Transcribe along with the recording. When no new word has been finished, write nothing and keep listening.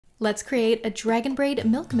Let's create a Dragon Braid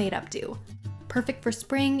Milkmaid updo. Perfect for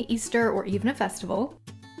spring, Easter, or even a festival.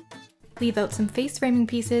 Leave out some face framing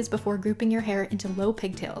pieces before grouping your hair into low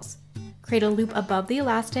pigtails. Create a loop above the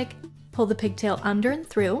elastic, pull the pigtail under and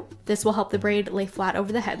through. This will help the braid lay flat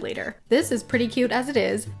over the head later. This is pretty cute as it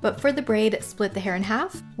is, but for the braid, split the hair in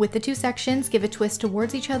half. With the two sections, give a twist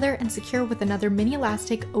towards each other and secure with another mini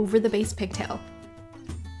elastic over the base pigtail.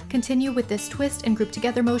 Continue with this twist and group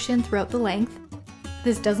together motion throughout the length.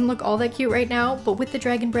 This doesn't look all that cute right now, but with the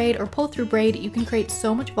Dragon Braid or pull through braid, you can create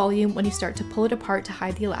so much volume when you start to pull it apart to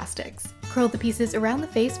hide the elastics. Curl the pieces around the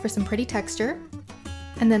face for some pretty texture,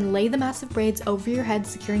 and then lay the massive braids over your head,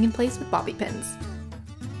 securing in place with bobby pins.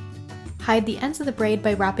 Hide the ends of the braid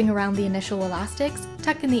by wrapping around the initial elastics,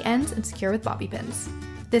 tuck in the ends, and secure with bobby pins.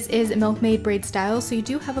 This is a Milkmaid braid style, so you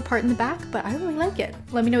do have a part in the back, but I really like it.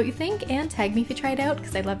 Let me know what you think and tag me if you try it out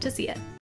because I'd love to see it.